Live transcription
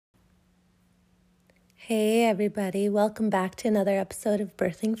Hey everybody, welcome back to another episode of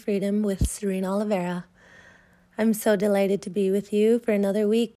Birthing Freedom with Serena Oliveira. I'm so delighted to be with you for another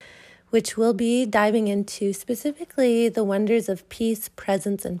week, which will be diving into specifically the wonders of peace,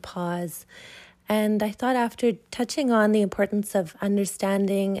 presence, and pause. And I thought after touching on the importance of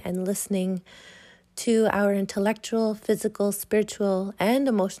understanding and listening to our intellectual, physical, spiritual, and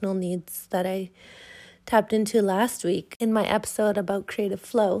emotional needs that I tapped into last week in my episode about creative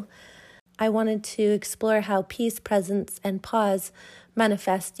flow, I wanted to explore how peace, presence, and pause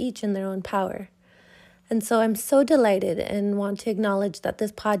manifest each in their own power. And so I'm so delighted and want to acknowledge that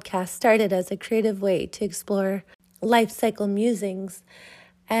this podcast started as a creative way to explore life cycle musings.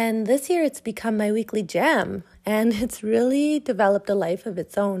 And this year it's become my weekly jam, and it's really developed a life of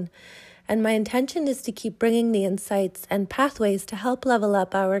its own. And my intention is to keep bringing the insights and pathways to help level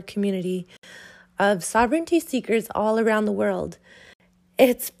up our community of sovereignty seekers all around the world.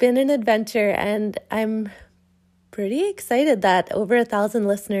 It's been an adventure, and I'm pretty excited that over 1,000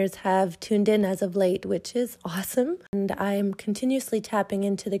 listeners have tuned in as of late, which is awesome. And I'm continuously tapping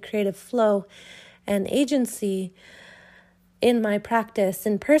into the creative flow and agency in my practice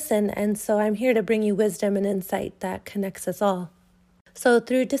in person, and so I'm here to bring you wisdom and insight that connects us all. So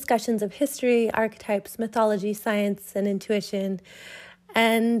through discussions of history, archetypes, mythology, science, and intuition,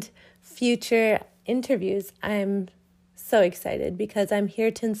 and future interviews, I'm so excited because I'm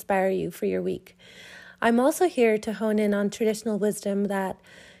here to inspire you for your week. I'm also here to hone in on traditional wisdom that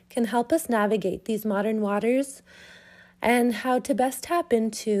can help us navigate these modern waters and how to best tap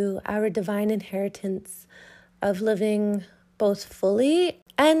into our divine inheritance of living both fully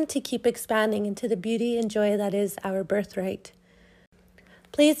and to keep expanding into the beauty and joy that is our birthright.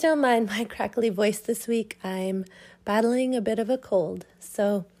 Please don't mind my crackly voice this week. I'm battling a bit of a cold.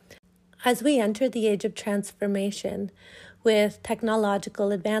 So as we enter the age of transformation, with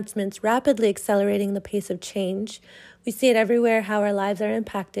technological advancements rapidly accelerating the pace of change, we see it everywhere how our lives are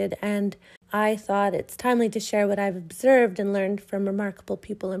impacted, and I thought it's timely to share what I've observed and learned from remarkable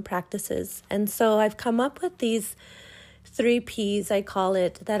people and practices. And so I've come up with these 3 Ps, I call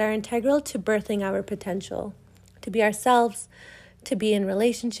it, that are integral to birthing our potential: to be ourselves, to be in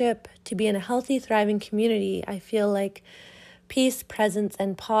relationship, to be in a healthy, thriving community. I feel like peace, presence,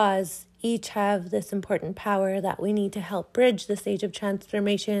 and pause each have this important power that we need to help bridge this age of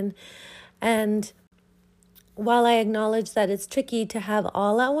transformation. And while I acknowledge that it's tricky to have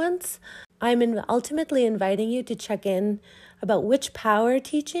all at once, I'm ultimately inviting you to check in about which power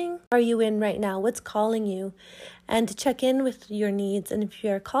teaching are you in right now, what's calling you, and to check in with your needs. And if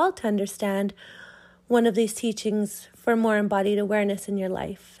you are called to understand one of these teachings for more embodied awareness in your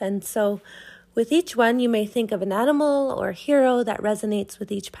life. And so with each one, you may think of an animal or hero that resonates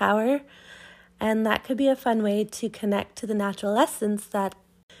with each power, and that could be a fun way to connect to the natural essence that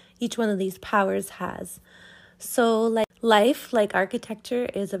each one of these powers has. So like life, like architecture,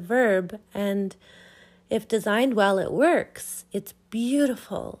 is a verb, and if designed well, it works. It's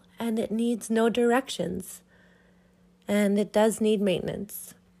beautiful, and it needs no directions, and it does need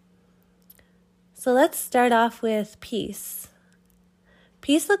maintenance. So let's start off with peace.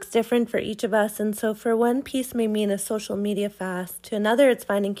 Peace looks different for each of us, and so for one, peace may mean a social media fast. To another, it's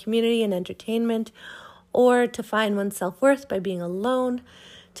finding community and entertainment, or to find one's self-worth by being alone.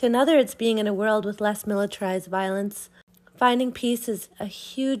 To another, it's being in a world with less militarized violence. Finding peace is a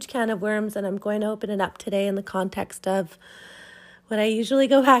huge can of worms, and I'm going to open it up today in the context of what I usually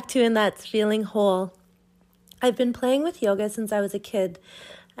go back to, and that's feeling whole. I've been playing with yoga since I was a kid,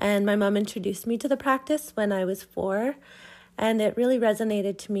 and my mom introduced me to the practice when I was 4. And it really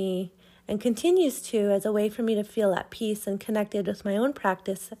resonated to me and continues to as a way for me to feel at peace and connected with my own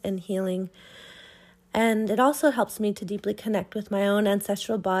practice and healing. And it also helps me to deeply connect with my own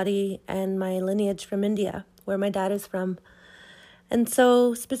ancestral body and my lineage from India, where my dad is from. And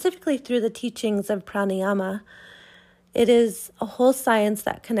so specifically through the teachings of pranayama, it is a whole science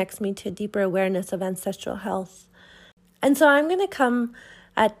that connects me to a deeper awareness of ancestral health. And so I'm going to come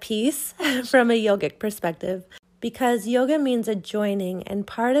at peace from a yogic perspective, because yoga means a joining, and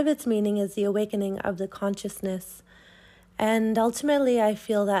part of its meaning is the awakening of the consciousness. And ultimately, I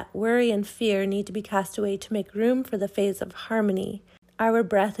feel that worry and fear need to be cast away to make room for the phase of harmony. Our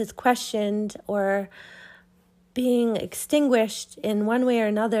breath is questioned or being extinguished in one way or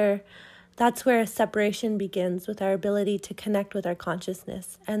another. That's where a separation begins with our ability to connect with our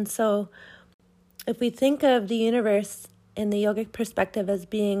consciousness. And so if we think of the universe in the yogic perspective as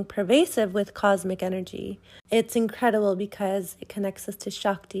being pervasive with cosmic energy, it's incredible because it connects us to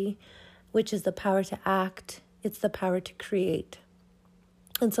Shakti, which is the power to act. It's the power to create.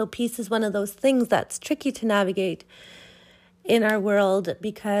 And so peace is one of those things that's tricky to navigate in our world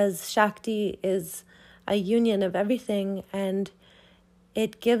because Shakti is a union of everything, and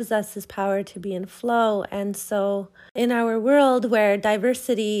it gives us this power to be in flow. And so in our world where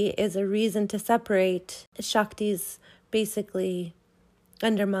diversity is a reason to separate, Shakti's basically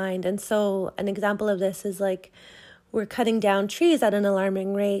undermined. And so an example of this is like we're cutting down trees at an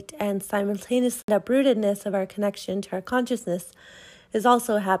alarming rate, and simultaneously the uprootedness of our connection to our consciousness is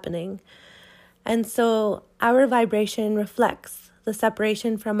also happening. And so our vibration reflects the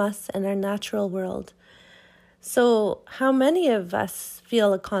separation from us and our natural world. So how many of us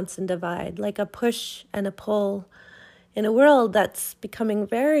feel a constant divide, like a push and a pull in a world that's becoming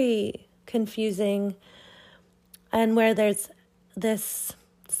very confusing, and where there's this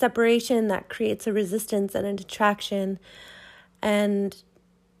separation that creates a resistance and an attraction, and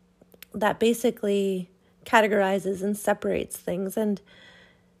that basically categorizes and separates things. And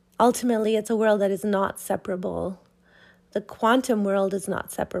ultimately, it's a world that is not separable. The quantum world is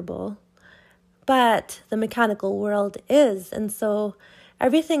not separable, but the mechanical world is. And so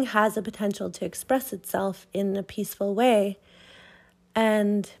everything has a potential to express itself in a peaceful way.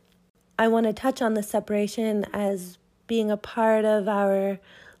 And I want to touch on the separation as being a part of our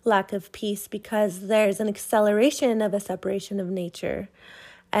lack of peace, because there's an acceleration of a separation of nature.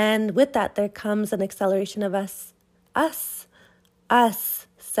 And with that, there comes an acceleration of us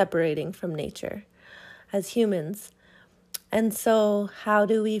separating from nature as humans. And so how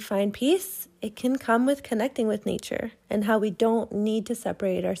do we find peace? It can come with connecting with nature, and how we don't need to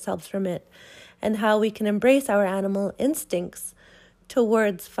separate ourselves from it, and how we can embrace our animal instincts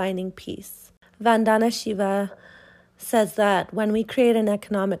towards finding peace. Vandana Shiva says that when we create an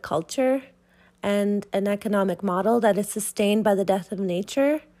economic culture and an economic model that is sustained by the death of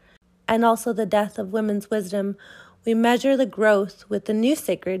nature and also the death of women's wisdom, we measure the growth with the new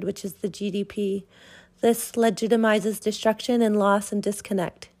sacred, which is the GDP. This legitimizes destruction and loss and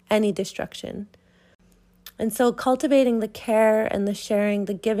disconnect, any destruction. And so cultivating the care and the sharing,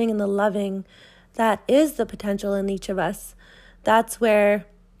 the giving and the loving, that is the potential in each of us. That's where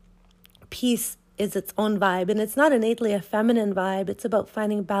peace is its own vibe. And it's not innately a feminine vibe. It's about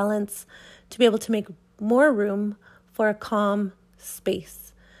finding balance to be able to make more room for a calm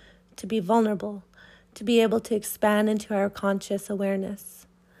space, to be vulnerable, to be able to expand into our conscious awareness.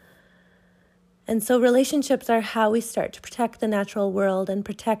 And so relationships are how we start to protect the natural world and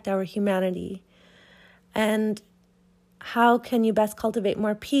protect our humanity. And how can you best cultivate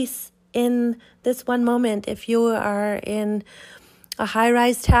more peace in this one moment if you are in a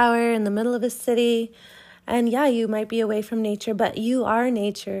high-rise tower in the middle of a city? And yeah, you might be away from nature, but you are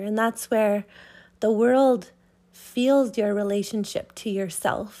nature. And that's where the world feels your relationship to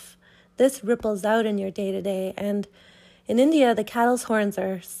yourself. This ripples out in your day-to-day. And in India, the cattle's horns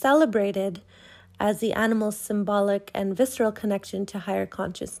are celebrated as the animal's symbolic and visceral connection to higher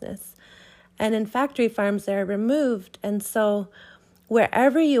consciousness. And in factory farms, they're removed. And so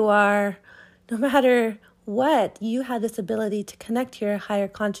wherever you are, no matter what, you have this ability to connect to your higher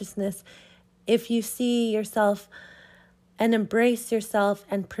consciousness if you see yourself and embrace yourself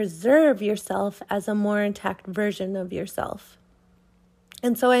and preserve yourself as a more intact version of yourself.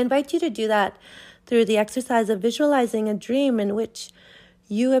 And so I invite you to do that through the exercise of visualizing a dream in which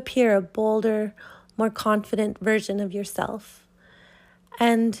you appear a bolder, more confident version of yourself.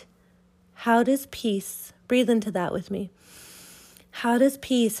 And how does peace, breathe into that with me, how does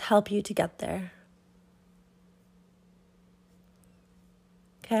peace help you to get there?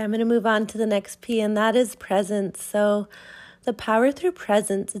 Okay, I'm going to move on to the next P, and that is presence. So the power through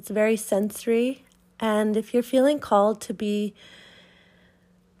presence, it's very sensory. And if you're feeling called to be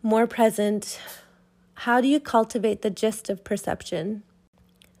more present, how do you cultivate the gist of perception?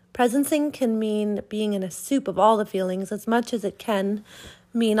 Presencing can mean being in a soup of all the feelings, as much as it can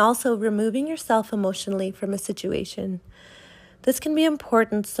mean also removing yourself emotionally from a situation. This can be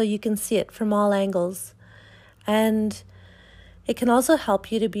important so you can see it from all angles. And it can also help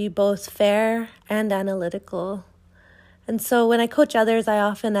you to be both fair and analytical. And so when I coach others, I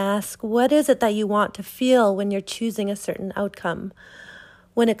often ask, what is it that you want to feel when you're choosing a certain outcome?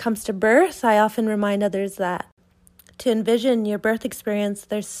 When it comes to birth, I often remind others that to envision your birth experience,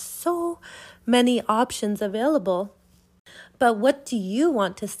 there's so many options available. But what do you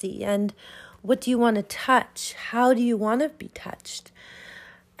want to see? And what do you want to touch? How do you want to be touched?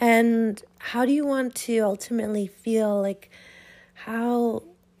 And how do you want to ultimately feel?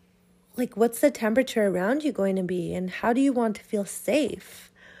 What's the temperature around you going to be? And how do you want to feel safe?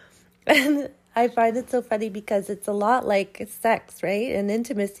 And I find it so funny because it's a lot like sex, right? And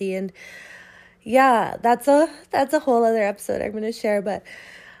intimacy. And yeah, that's a whole other episode I'm going to share. But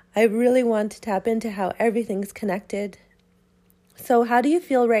I really want to tap into how everything's connected. So how do you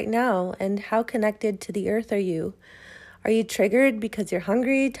feel right now, and how connected to the earth are you? Are you triggered because you're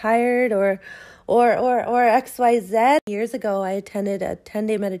hungry, tired, or XYZ? Years ago, I attended a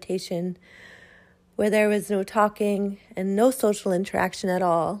 10-day meditation where there was no talking and no social interaction at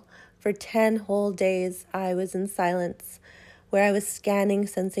all. For 10 whole days, I was in silence, where I was scanning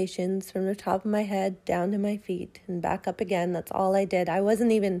sensations from the top of my head down to my feet and back up again. That's all I did. I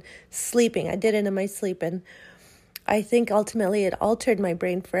wasn't even sleeping. I did it in my sleep, and I think ultimately it altered my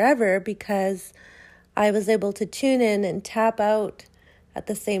brain forever because I was able to tune in and tap out at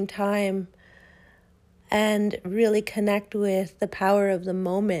the same time and really connect with the power of the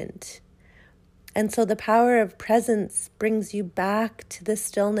moment. And so the power of presence brings you back to the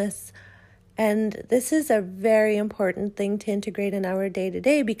stillness. And this is a very important thing to integrate in our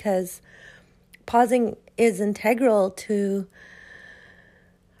day-to-day, because pausing is integral to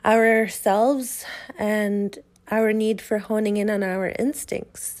ourselves and our need for honing in on our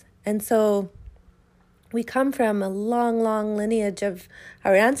instincts. And so we come from a long, long lineage of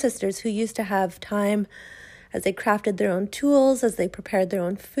our ancestors who used to have time as they crafted their own tools, as they prepared their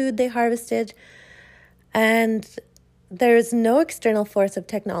own food they harvested. And there's no external force of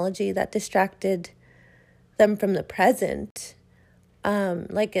technology that distracted them from the present,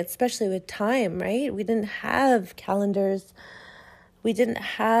 especially with time, right? We didn't have calendars. We didn't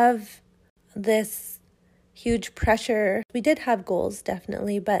have this huge pressure. We did have goals,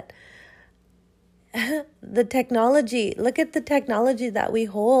 definitely, but the technology, look at the technology that we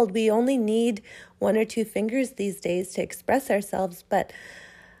hold. We only need one or two fingers these days to express ourselves, but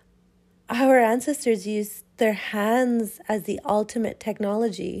our ancestors used their hands as the ultimate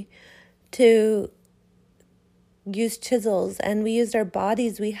technology to use chisels, and we used our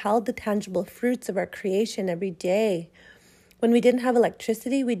bodies. We held the tangible fruits of our creation every day. When we didn't have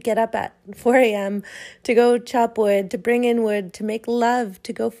electricity, we'd get up at 4 a.m. to go chop wood, to bring in wood, to make love,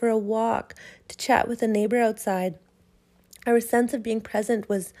 to go for a walk, to chat with a neighbor outside. Our sense of being present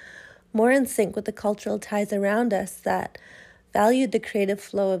was more in sync with the cultural ties around us that valued the creative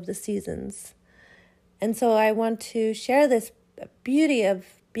flow of the seasons. And so I want to share this beauty of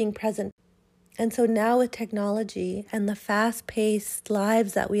being present. And so now with technology and the fast-paced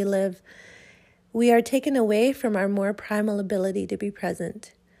lives that we live, we are taken away from our more primal ability to be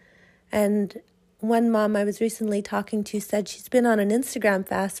present. And one mom I was recently talking to said she's been on an Instagram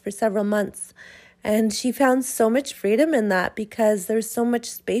fast for several months, and she found so much freedom in that because there's so much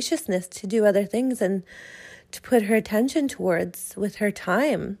spaciousness to do other things and to put her attention towards with her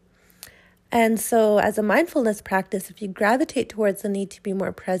time. And so as a mindfulness practice, if you gravitate towards the need to be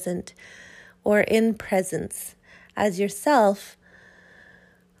more present or in presence as yourself,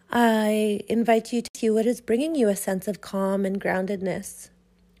 I invite you to see what is bringing you a sense of calm and groundedness.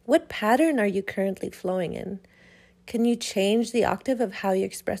 What pattern are you currently flowing in? Can you change the octave of how you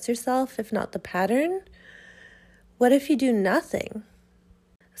express yourself, if not the pattern? What if you do nothing?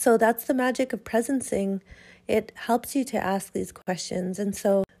 So that's the magic of presencing. It helps you to ask these questions. And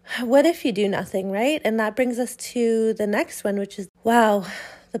so what if you do nothing, right? And that brings us to the next one, which is, wow,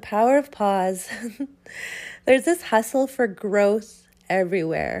 the power of pause. There's this hustle for growth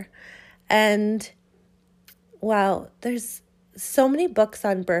everywhere. And wow, there's so many books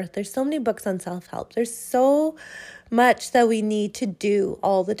on birth. There's so many books on self-help. There's so much that we need to do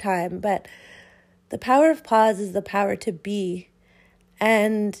all the time. But the power of pause is the power to be.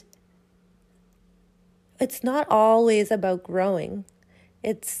 And it's not always about growing.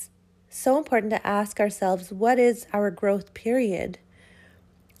 It's so important to ask ourselves, what is our growth period?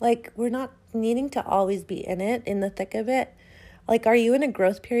 Like, we're not needing to always be in it, in the thick of it. Like, are you in a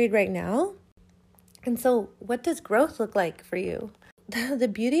growth period right now? And so what does growth look like for you? The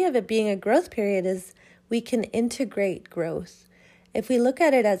beauty of it being a growth period is we can integrate growth. If we look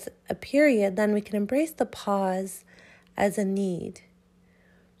at it as a period, then we can embrace the pause as a need.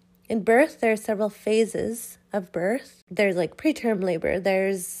 In birth, there are several phases of birth. There's like preterm labor,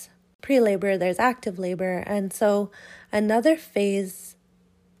 there's pre-labor, there's active labor. And so another phase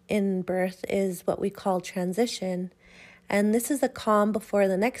in birth is what we call transition. And this is a calm before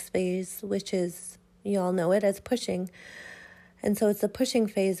the next phase, which is, you all know it as pushing. And so it's the pushing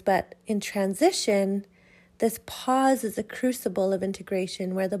phase. But in transition, this pause is a crucible of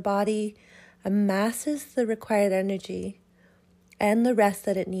integration where the body amasses the required energy and the rest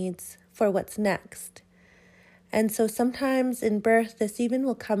that it needs for what's next. And so sometimes in birth, this even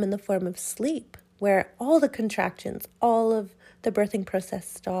will come in the form of sleep, where all the contractions, all of the birthing process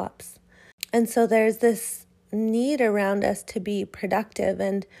stops. And so there's this need around us to be productive,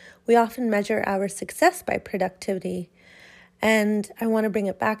 and we often measure our success by productivity. And I want to bring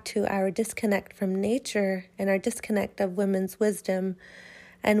it back to our disconnect from nature and our disconnect of women's wisdom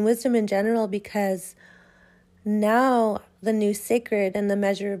and wisdom in general, because now the new sacred and the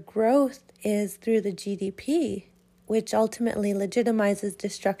measure of growth is through the GDP, which ultimately legitimizes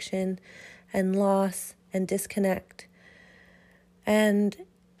destruction and loss and disconnect. And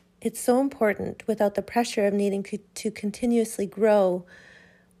it's so important, without the pressure of needing to continuously grow,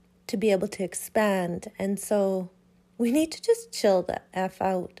 to be able to expand. And so we need to just chill the F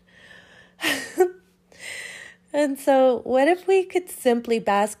out. And so what if we could simply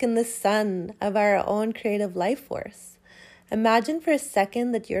bask in the sun of our own creative life force? Imagine for a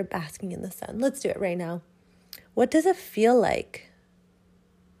second that you're basking in the sun. Let's do it right now. What does it feel like?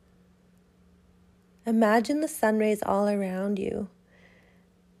 Imagine the sun rays all around you.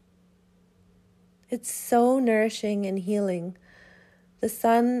 It's so nourishing and healing. The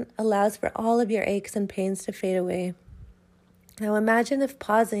sun allows for all of your aches and pains to fade away. Now imagine if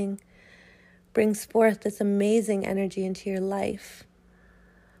pausing brings forth this amazing energy into your life.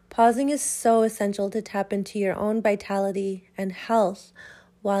 Pausing is so essential to tap into your own vitality and health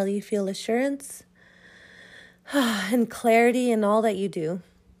while you feel assurance and clarity in all that you do.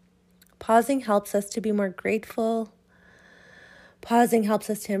 Pausing helps us to be more grateful. Pausing helps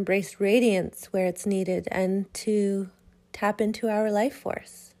us to embrace radiance where it's needed and to tap into our life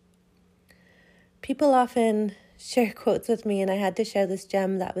force. People often share quotes with me, and I had to share this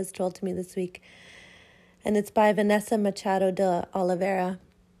gem that was told to me this week. And it's by Vanessa Machado de Oliveira.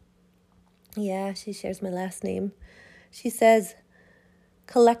 Yeah, she shares my last name. She says,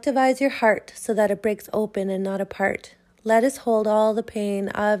 "Collectivize your heart so that it breaks open and not apart. Let us hold all the pain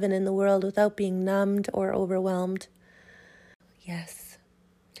of and in the world without being numbed or overwhelmed." Yes.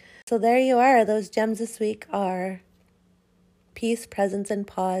 So there you are. Those gems this week are peace, presence, and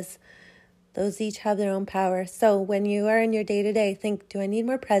pause. Those each have their own power. So when you are in your day-to-day, think, do I need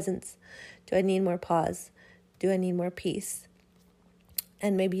more presence? Do I need more pause? Do I need more peace?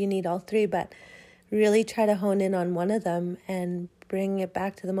 And maybe you need all three, but really try to hone in on one of them and bring it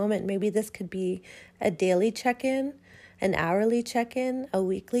back to the moment. Maybe this could be a daily check-in, an hourly check-in, a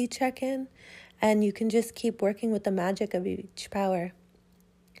weekly check-in, and you can just keep working with the magic of each power.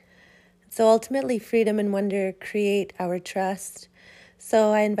 So ultimately, freedom and wonder create our trust.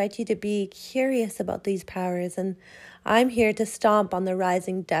 So I invite you to be curious about these powers, and I'm here to stomp on the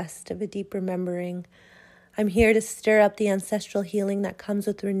rising dust of a deep remembering. I'm here to stir up the ancestral healing that comes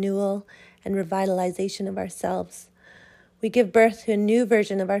with renewal and revitalization of ourselves. We give birth to a new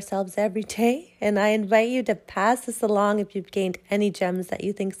version of ourselves every day, and I invite you to pass this along if you've gained any gems that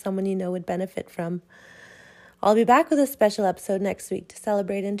you think someone you know would benefit from. I'll be back with a special episode next week to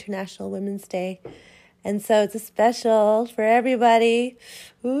celebrate International Women's Day. And so it's a special for everybody.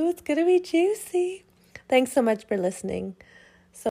 Ooh, it's going to be juicy. Thanks so much for listening.